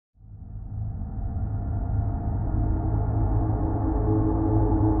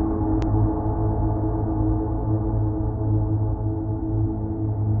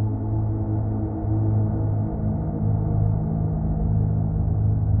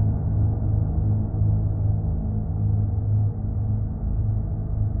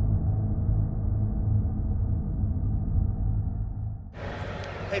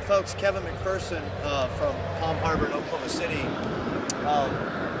Hey folks, Kevin McPherson from Palm Harbor in Oklahoma City.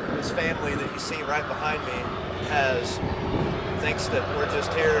 This family that you see right behind me thinks that we're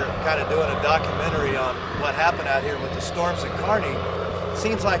just here kind of doing a documentary on what happened out here with the storms in Kearney.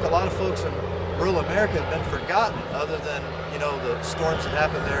 Seems like a lot of folks in rural America have been forgotten, other than, you know, the storms that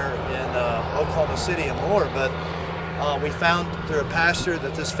happened there in Oklahoma City and more. But we found through a pastor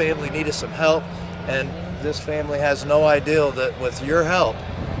that this family needed some help, and this family has no idea that with your help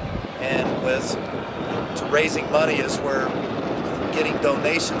and with raising money as we're getting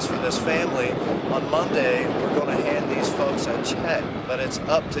donations for this family, on Monday we're going to hand these folks a check, but it's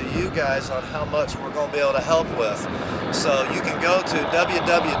up to you guys on how much we're going to be able to help with. So you can go to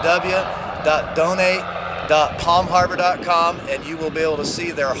www.donate.palmharbor.com and you will be able to see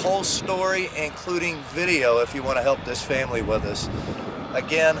their whole story, including video, if you want to help this family with us.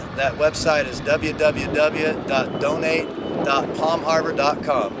 Again, that website is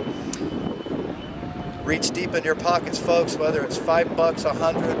www.donate.palmharbor.com. Reach deep in your pockets, folks, whether it's $5,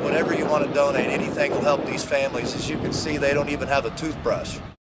 $100, whatever you want to donate. Anything will help these families. As you can see, they don't even have a toothbrush.